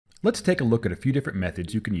Let's take a look at a few different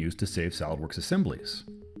methods you can use to save SOLIDWORKS assemblies.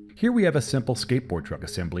 Here we have a simple skateboard truck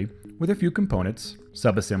assembly with a few components,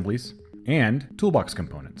 sub-assemblies, and toolbox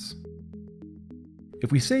components.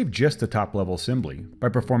 If we save just the top-level assembly by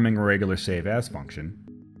performing a regular save as function,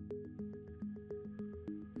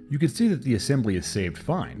 you can see that the assembly is saved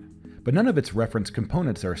fine, but none of its reference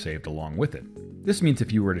components are saved along with it. This means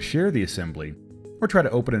if you were to share the assembly, or try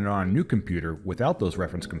to open it on a new computer without those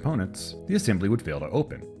reference components, the assembly would fail to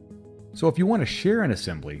open. So if you want to share an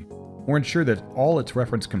assembly, or ensure that all its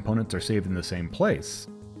reference components are saved in the same place,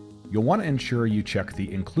 you'll want to ensure you check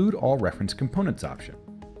the Include All Reference Components option.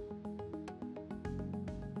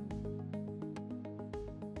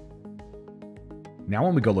 Now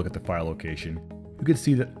when we go look at the file location, you can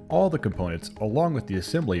see that all the components along with the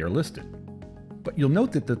assembly are listed. But you'll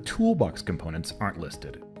note that the toolbox components aren't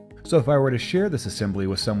listed. So if I were to share this assembly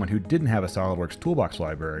with someone who didn't have a SOLIDWORKS toolbox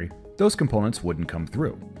library, those components wouldn't come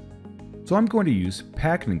through. So I'm going to use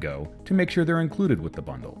Pack and Go to make sure they're included with the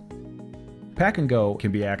bundle. Pack and Go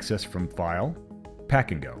can be accessed from File,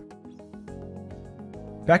 Pack and Go.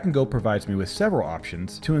 Pack and Go provides me with several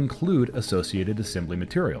options to include associated assembly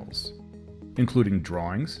materials, including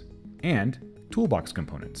drawings and toolbox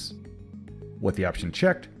components. With the option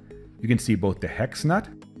checked, you can see both the hex nut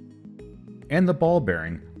and the ball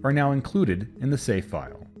bearing are now included in the save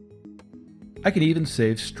file. I can even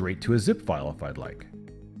save straight to a zip file if I'd like.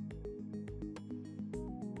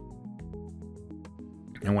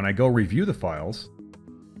 And when I go review the files,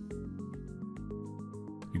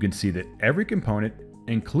 you can see that every component,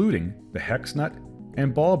 including the hex nut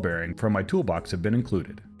and ball bearing from my toolbox, have been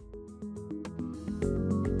included.